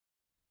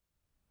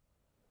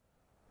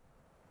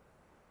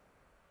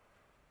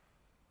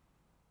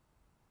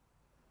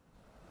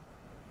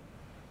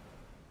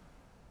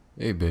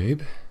Hey,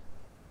 babe.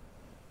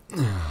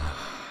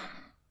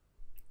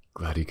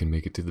 Glad you can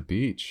make it to the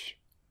beach.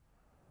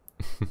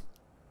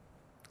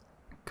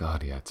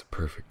 God, yeah, it's a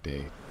perfect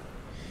day.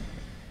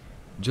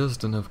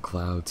 Just enough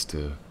clouds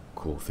to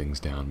cool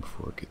things down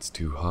before it gets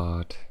too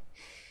hot.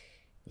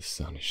 The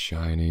sun is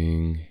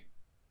shining.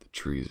 The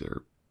trees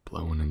are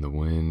blowing in the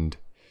wind.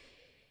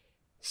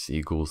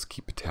 Seagulls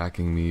keep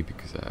attacking me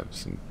because I have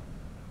some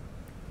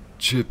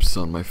chips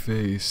on my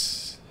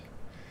face.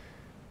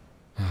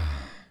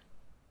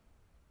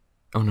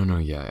 Oh, no,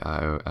 yeah,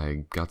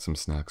 I got some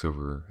snacks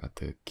over at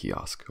the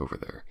kiosk over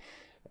there,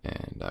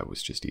 and I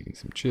was just eating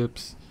some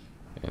chips,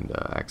 and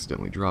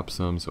accidentally dropped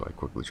some, so I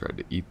quickly tried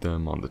to eat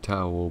them on the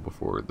towel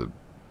before the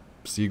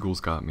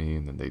seagulls got me,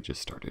 and then they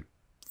just started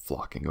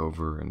flocking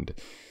over, and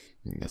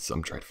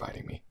some tried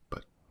fighting me,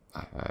 but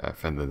I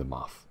fended them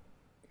off.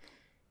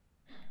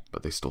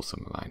 But they stole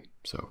some of mine,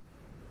 so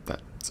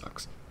that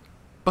sucks.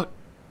 But,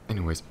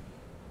 anyways,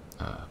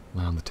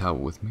 lay on the towel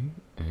with me,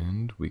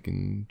 and we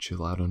can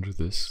chill out under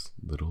this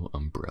little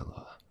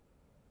umbrella.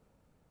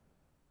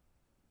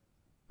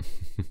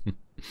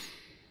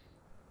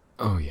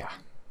 Oh, yeah.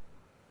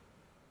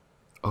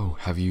 Oh,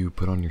 have you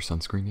put on your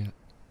sunscreen yet?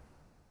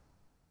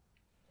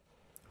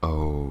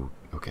 Oh,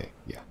 okay,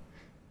 yeah.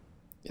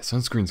 Yeah,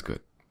 sunscreen's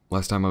good.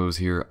 Last time I was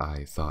here,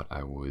 I thought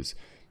I was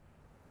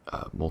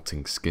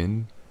molting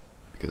skin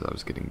because I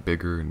was getting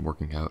bigger and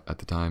working out at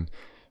the time.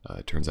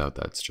 It turns out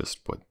that's just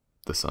what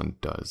the sun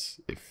does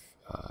if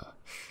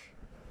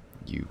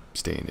you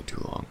stay in it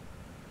too long.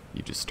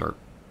 You just start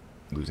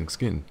losing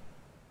skin,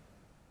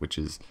 which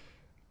is,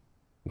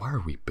 why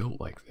are we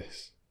built like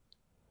this?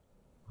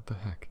 What the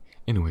heck?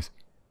 Anyways,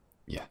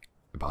 yeah,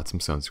 I bought some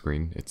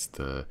sunscreen. It's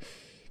the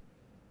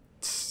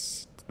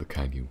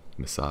kind you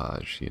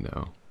massage, you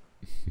know.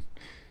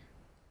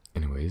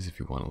 Anyways, if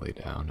you want to lay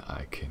down,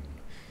 I can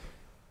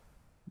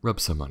rub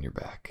some on your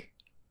back.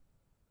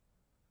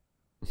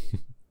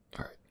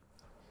 Alright.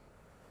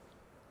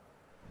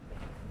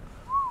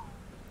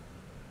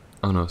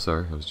 Oh no,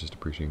 sorry, I was just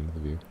appreciating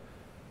the view.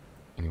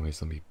 Anyways,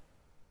 let me...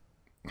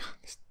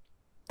 This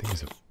thing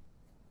is a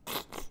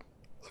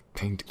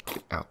pain to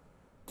get out.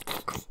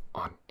 Come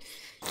on.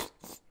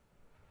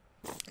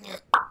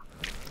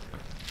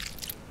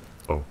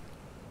 Oh.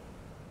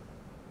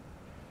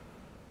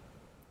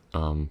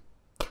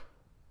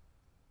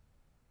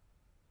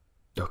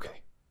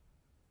 Okay.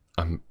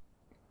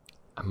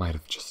 I might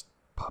have just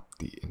popped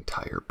the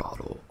entire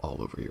bottle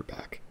all over your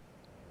back.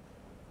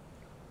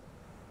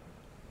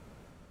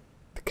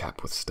 The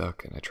cap was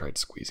stuck, and I tried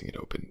squeezing it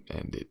open,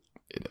 and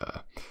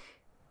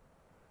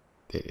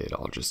it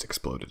all just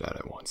exploded out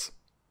at once.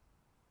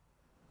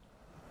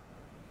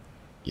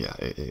 Yeah,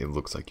 it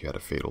looks like you had a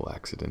fatal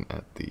accident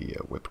at the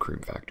whipped cream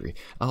factory.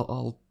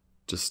 I'll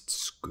just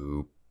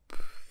scoop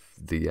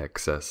the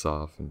excess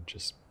off and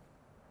just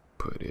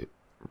put it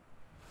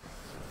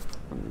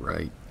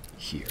right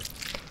here.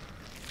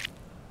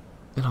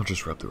 And I'll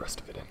just rub the rest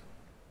of it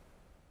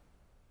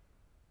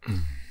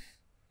in.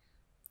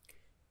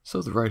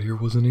 So the ride here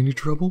wasn't any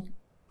trouble?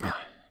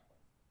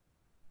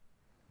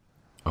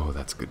 Oh,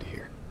 that's good to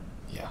hear.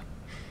 Yeah.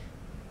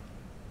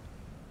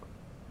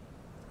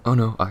 Oh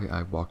no,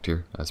 I walked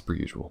here as per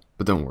usual.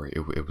 But don't worry,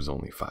 it was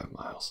only 5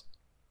 miles.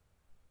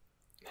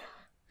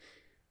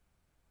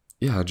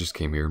 Yeah, I just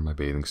came here in my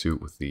bathing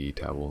suit with the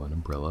towel and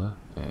umbrella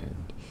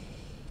and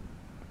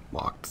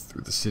walked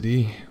through the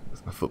city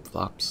with my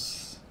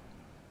flip-flops.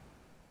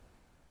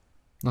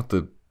 Not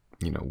the,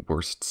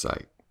 worst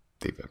sight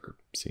they've ever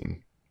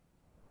seen.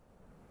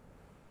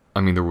 I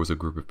mean, there was a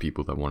group of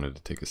people that wanted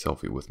to take a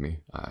selfie with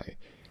me. I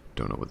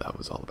don't know what that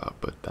was all about,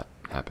 but that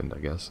happened, I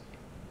guess.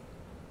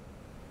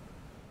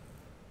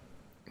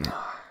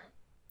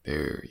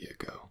 There you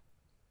go.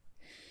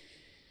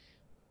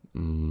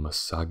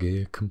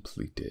 Massage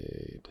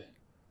completed.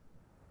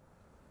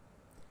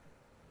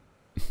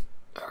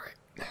 Alright.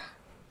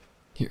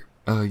 Here,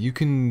 you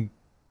can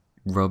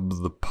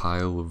rub the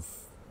pile of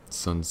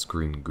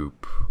sunscreen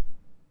goop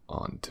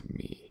onto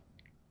me.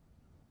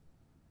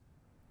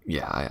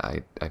 Yeah,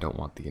 I don't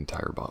want the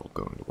entire bottle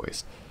going to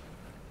waste.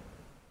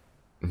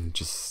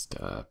 Just,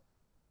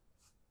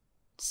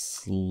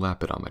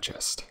 slap it on my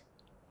chest.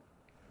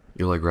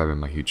 You like grabbing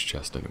my huge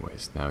chest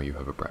anyways, now you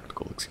have a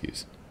practical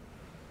excuse.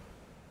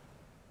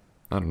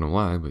 I don't know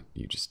why, but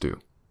you just do.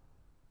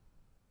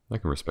 I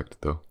can respect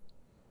it though.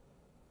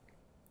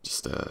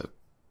 Just,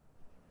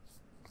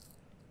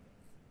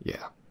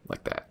 yeah,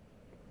 like that.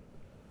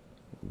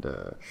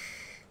 And,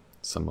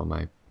 some of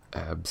my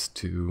abs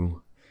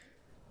too.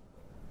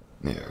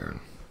 There.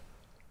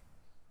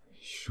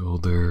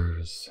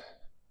 Shoulders.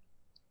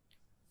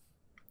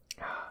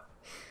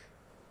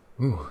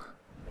 Ooh.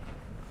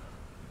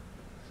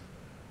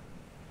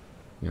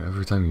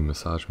 Every time you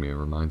massage me, it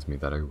reminds me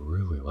that I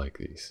really like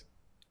these.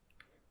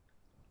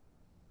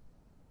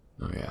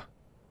 Oh yeah.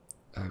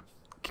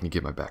 Can you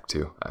get my back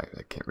too? I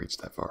can't reach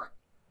that far.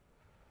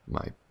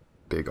 My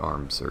big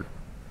arms are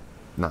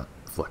not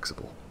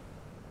flexible.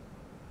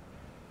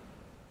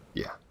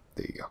 Yeah,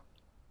 there you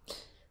go.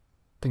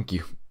 Thank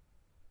you.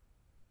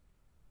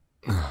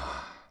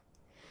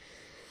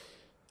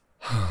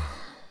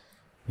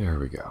 There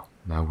we go.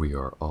 Now we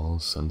are all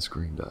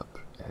sunscreened up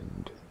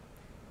and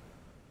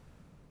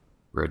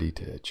ready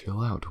to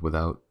chill out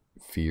without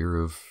fear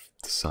of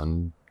the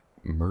sun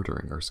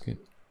murdering our skin.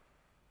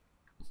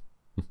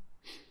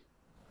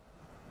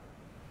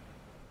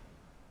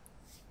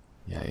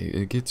 Yeah,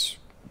 it gets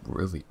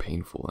really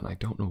painful, and I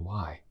don't know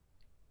why.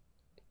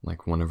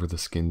 Like, whenever the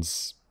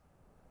skin's,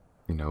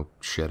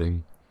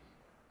 shedding,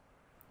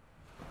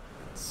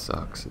 it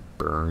sucks. It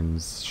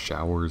burns.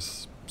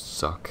 Showers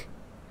suck.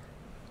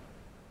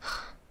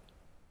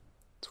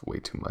 It's way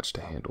too much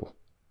to handle.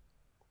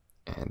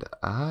 And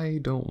I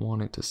don't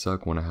want it to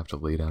suck when I have to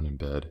lay down in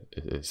bed,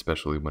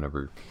 especially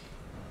whenever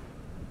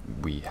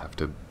we have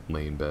to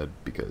lay in bed,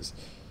 because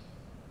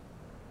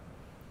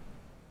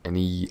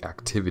any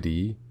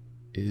activity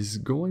is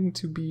going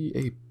to be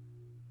a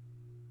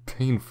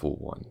painful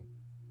one.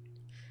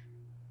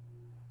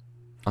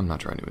 I'm not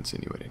trying to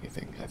insinuate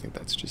anything. I think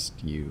that's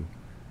just you.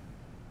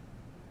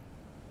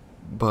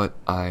 But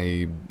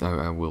I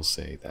will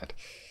say that,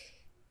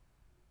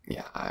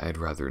 yeah, I'd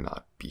rather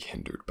not be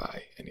hindered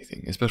by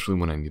anything, especially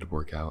when I need to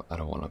work out. I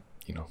don't want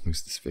to,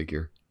 lose this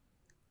figure.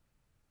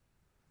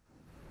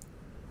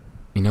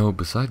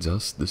 Besides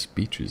us, this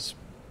beach is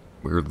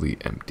weirdly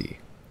empty.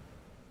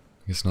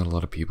 I guess not a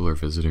lot of people are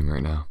visiting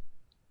right now.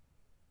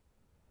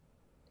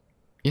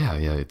 Yeah,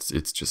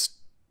 it's just,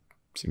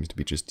 seems to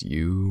be just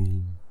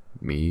you,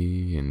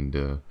 me,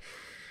 and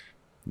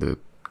the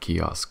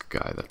kiosk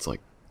guy that's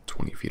like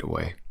 20 feet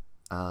away.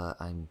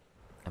 I'm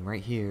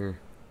right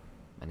here.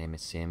 My name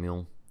is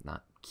Samuel,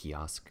 not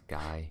kiosk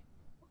guy.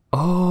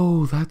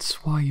 Oh,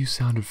 that's why you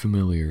sounded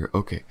familiar.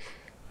 Okay.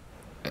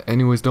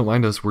 Anyways, don't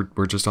mind us.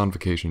 We're just on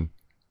vacation.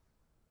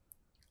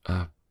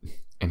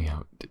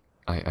 Anyhow,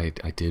 I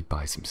did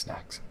buy some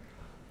snacks.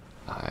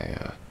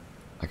 I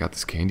got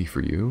this candy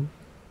for you.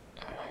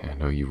 I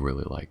know you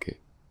really like it,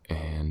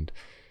 and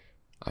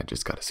I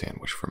just got a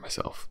sandwich for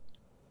myself.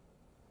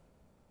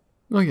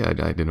 Oh yeah,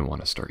 I didn't want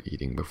to start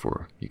eating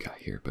before you got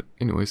here, but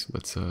anyways,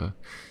 let's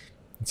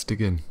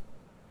dig in.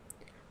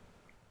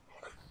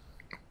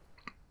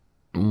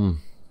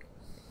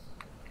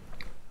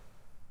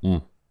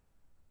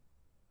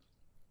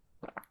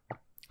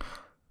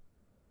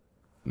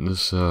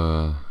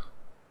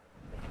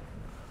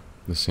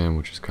 This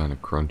sandwich is kind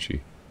of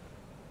crunchy.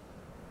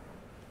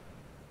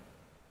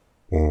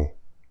 Oh,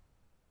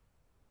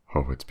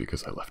 it's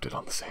because I left it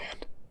on the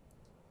sand.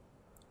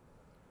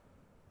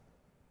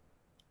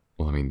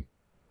 Well, I mean,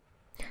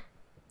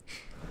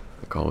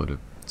 I call it a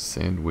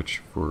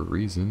sandwich for a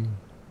reason,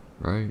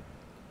 right?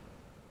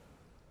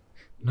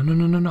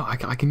 No. I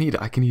can eat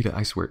it. I can eat it.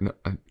 I swear. No,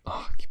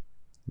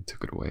 you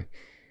took it away.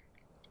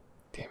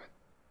 Damn it.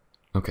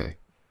 Okay.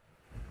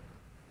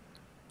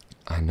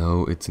 I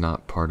know it's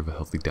not part of a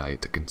healthy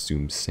diet to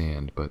consume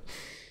sand, but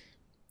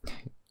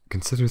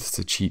consider this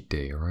a cheat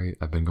day, alright?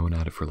 I've been going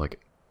at it for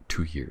like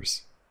 2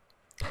 years.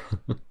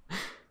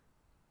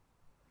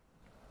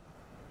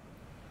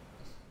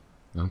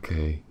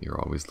 Okay, you're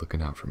always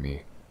looking out for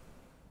me.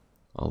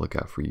 I'll look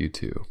out for you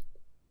too.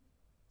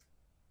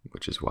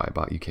 Which is why I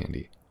bought you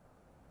candy.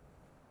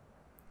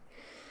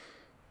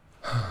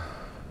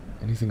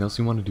 Anything else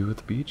you want to do at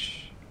the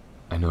beach?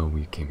 I know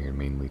we came here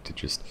mainly to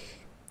just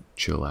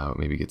chill out,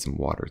 maybe get some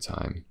water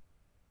time.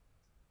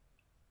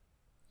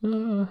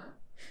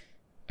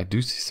 I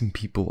do see some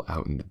people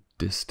out in the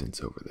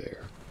distance over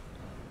there.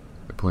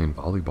 They're playing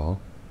volleyball.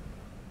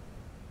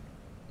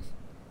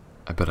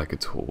 I bet I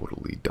could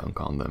totally dunk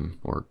on them,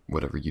 or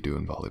whatever you do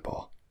in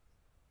volleyball.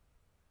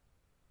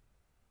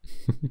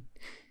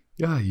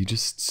 Yeah, you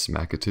just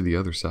smack it to the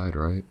other side,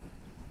 right?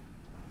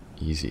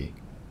 Easy.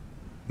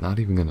 Not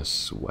even gonna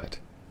sweat.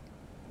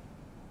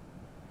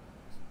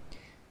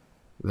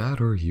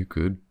 That, or you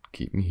could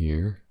keep me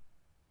here.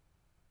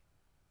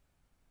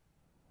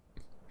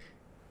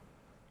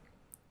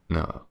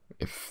 No,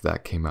 if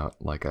that came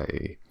out like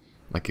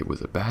it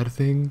was a bad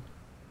thing,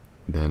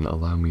 then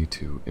allow me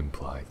to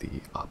imply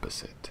the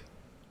opposite.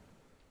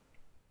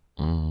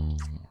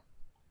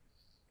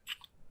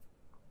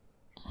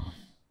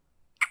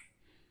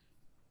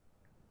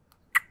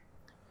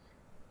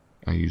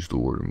 I use the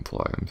word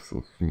imply. I'm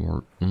so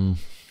smart.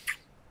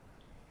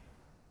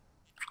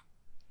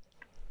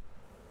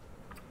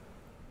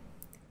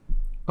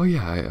 Oh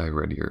yeah, I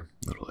read your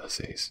little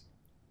essays.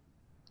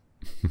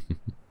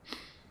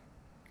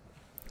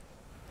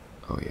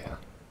 Oh yeah.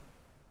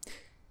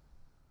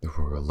 There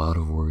were a lot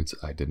of words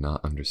I did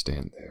not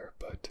understand there,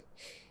 but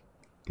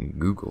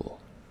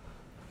Google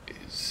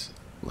is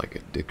like a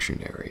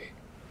dictionary.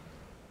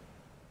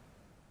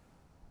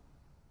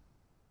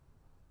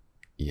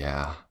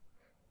 Yeah.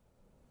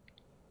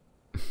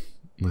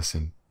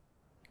 Listen,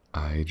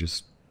 I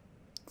just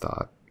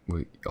thought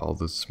all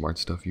the smart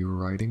stuff you were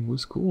writing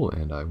was cool,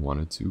 and I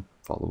wanted to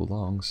follow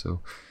along,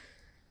 so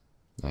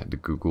I had to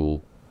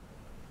Google,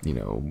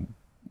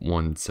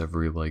 once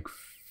every like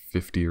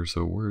 50 or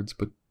so words,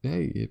 but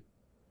hey, it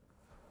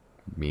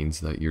means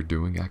that you're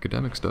doing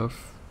academic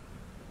stuff,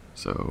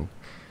 so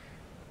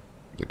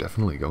you're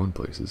definitely going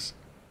places.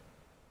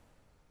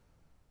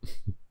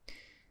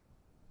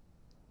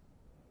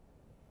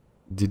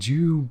 Did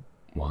you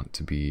want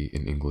to be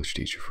an English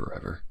teacher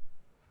forever?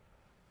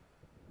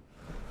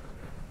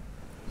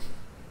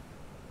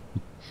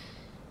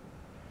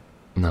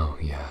 No,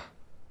 yeah.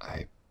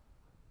 I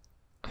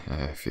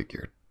I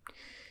figured.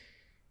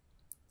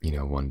 You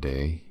know, one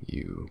day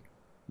you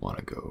want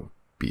to go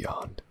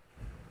beyond.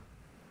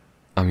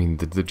 I mean,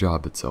 the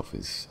job itself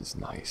is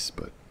nice,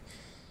 but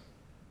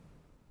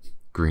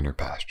greener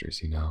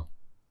pastures, you know?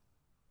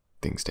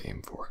 Things to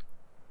aim for.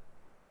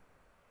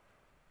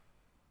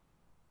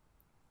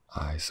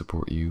 I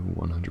support you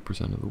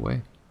 100% of the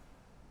way.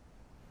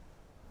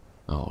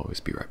 I'll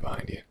always be right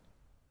behind you.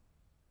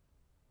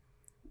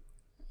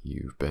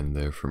 You've been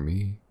there for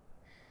me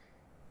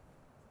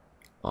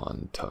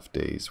on tough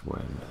days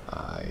when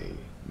I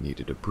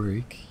needed a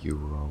break. You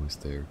were always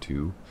there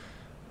to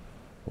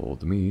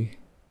hold me.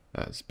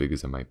 As big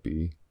as I might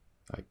be,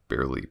 I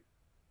barely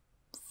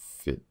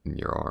fit in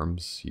your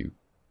arms. You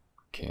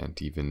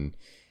can't even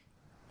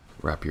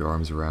wrap your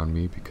arms around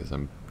me because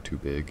I'm too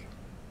big,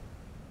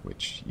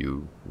 which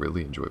you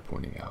really enjoy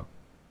pointing out.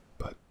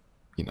 But,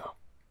 you know.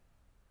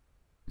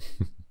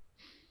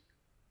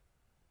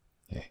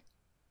 Hey.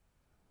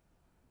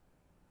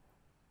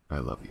 I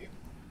love you.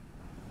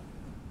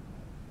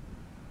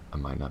 I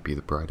might not be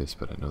the brightest,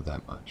 but I know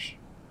that much.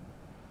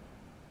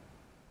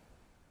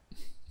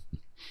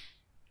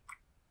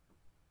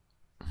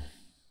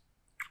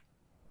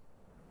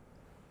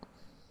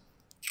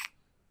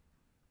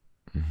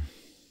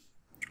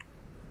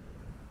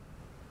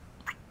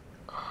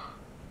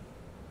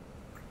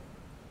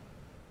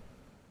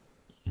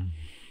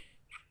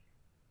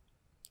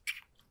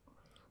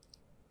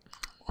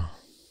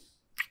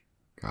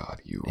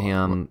 God, you Hey,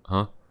 are. What?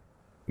 Huh?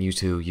 you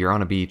two, you're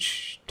on a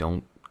beach.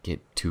 Don't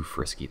get too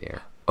frisky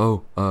there.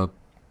 Oh,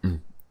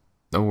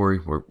 don't worry.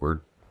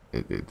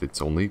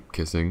 It's only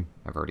kissing.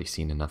 I've already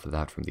seen enough of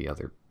that from the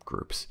other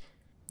groups.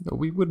 No,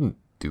 we wouldn't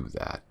do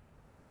that.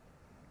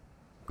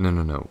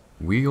 No.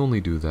 We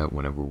only do that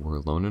whenever we're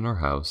alone in our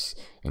house,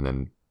 and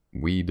then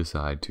we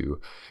decide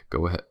to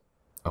go ahead.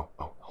 Oh,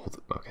 hold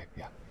it. Okay,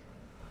 yeah.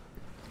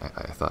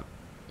 I thought,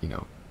 you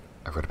know,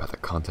 I read about the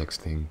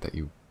context thing that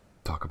you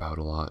talk about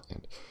a lot,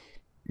 and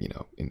you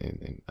know,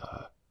 in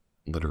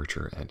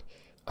literature, and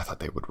I thought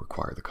they would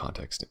require the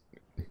context.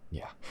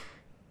 Yeah.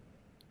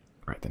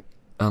 Right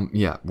then.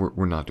 Yeah,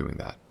 we're not doing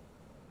that.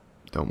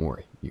 Don't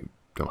worry. You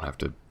don't have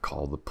to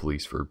call the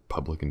police for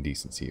public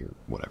indecency or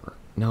whatever.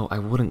 No, I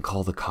wouldn't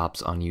call the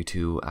cops on you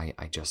two.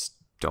 I just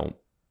don't.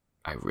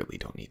 I really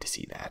don't need to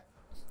see that.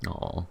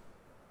 Aw.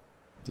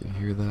 Did you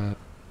hear that?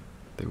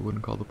 They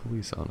wouldn't call the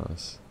police on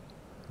us.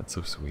 That's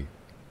so sweet.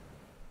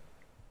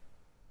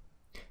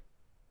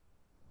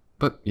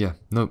 But yeah,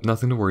 no,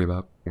 nothing to worry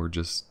about. We're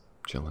just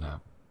chilling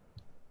out.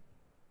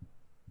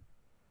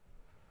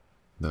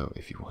 Though,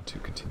 if you want to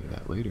continue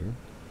that later,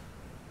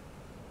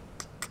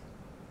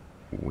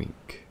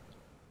 wink.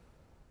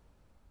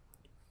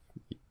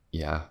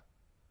 Yeah.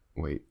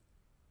 Wait.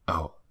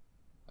 Oh.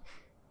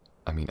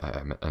 I mean,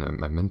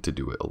 I meant to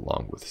do it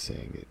along with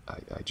saying it.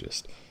 I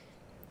just,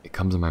 it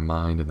comes in my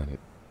mind and then it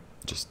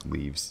just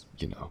leaves,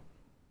 you know.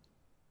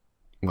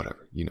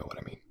 Whatever, you know what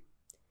I mean.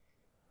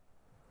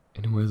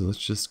 Anyways, let's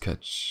just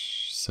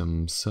catch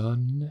some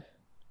sun.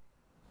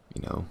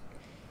 You know,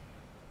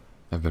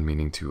 I've been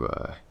meaning to,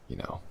 you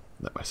know,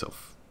 let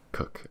myself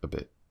cook a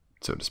bit,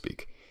 so to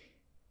speak.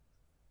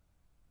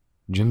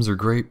 Gyms are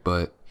great,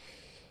 but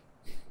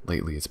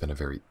lately it's been a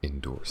very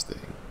indoors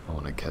thing. I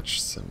want to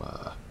catch some,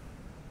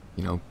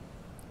 you know,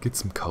 get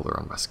some color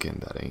on my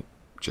skin that ain't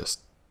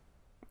just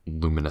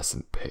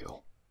luminescent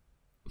pale.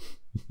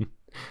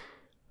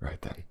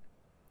 Right then.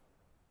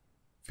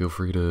 Feel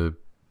free to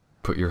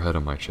put your head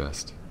on my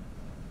chest.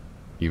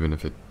 Even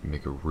if it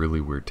make a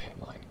really weird tan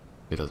line.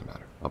 It doesn't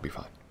matter. I'll be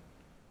fine.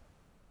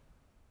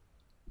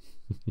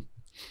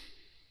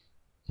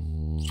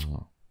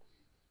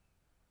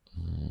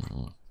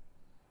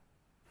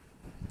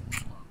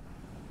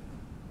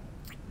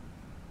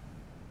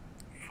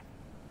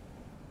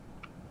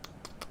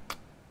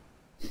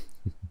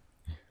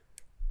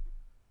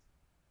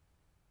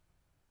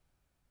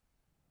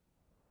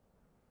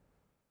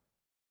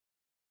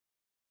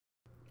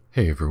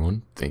 Hey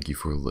everyone, thank you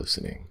for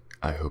listening.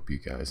 I hope you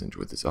guys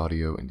enjoyed this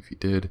audio, and if you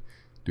did,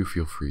 do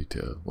feel free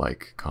to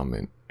like,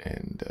 comment,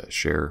 and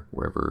share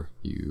wherever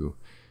you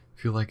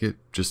feel like it.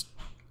 Just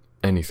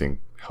anything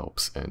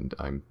helps, and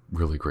I'm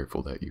really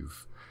grateful that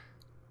you've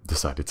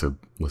decided to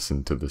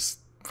listen to this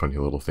funny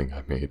little thing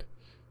I made.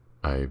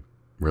 I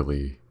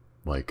really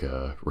like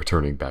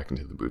returning back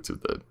into the boots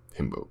of the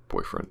Himbo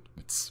boyfriend.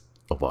 It's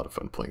a lot of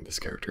fun playing this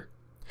character.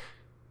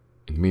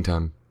 In the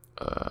meantime,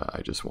 I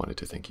just wanted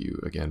to thank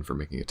you again for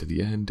making it to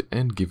the end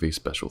and give a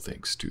special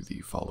thanks to the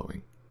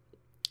following: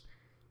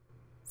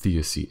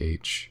 Thea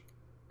CH,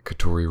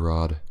 Katori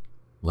Rod,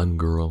 Len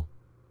Girl,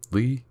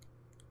 Lee,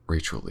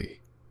 Rachel Lee,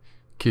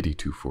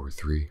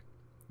 Kitty243,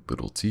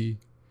 Little T,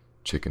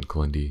 Chicken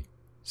Clendy,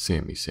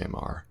 Sammy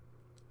Samar,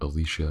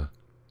 Alicia,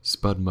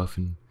 Spud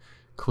Muffin,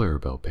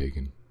 Clarabelle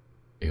Pagan,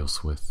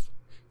 Aleswith,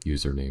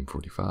 Username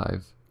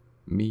 45,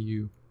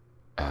 Miyu,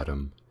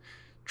 Adam,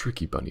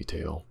 Tricky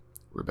Bunnytail,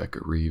 Rebecca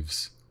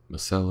Reeves,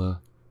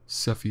 Marcella,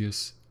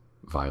 Cepheus,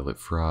 Violet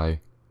Fry,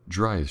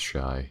 Dry as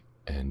Shy,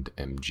 and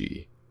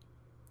MG.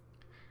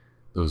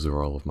 Those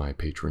are all of my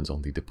patrons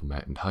on the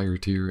Diplomat and Higher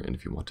tier, and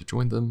if you want to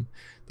join them,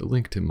 the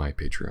link to my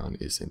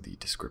Patreon is in the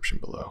description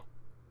below.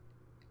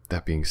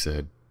 That being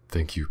said,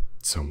 thank you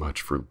so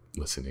much for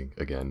listening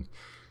again.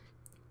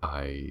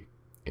 I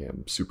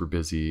am super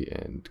busy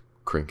and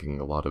cranking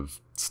a lot of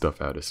stuff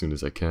out as soon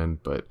as I can,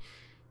 but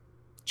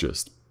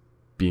just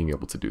being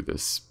able to do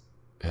this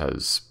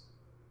has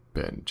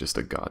been just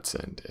a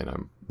godsend, and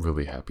I'm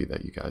really happy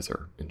that you guys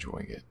are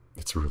enjoying it.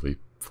 It's really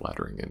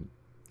flattering, and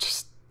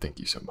just thank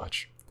you so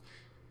much.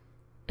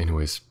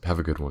 Anyways, have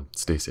a good one,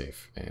 stay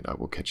safe, and I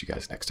will catch you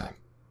guys next time.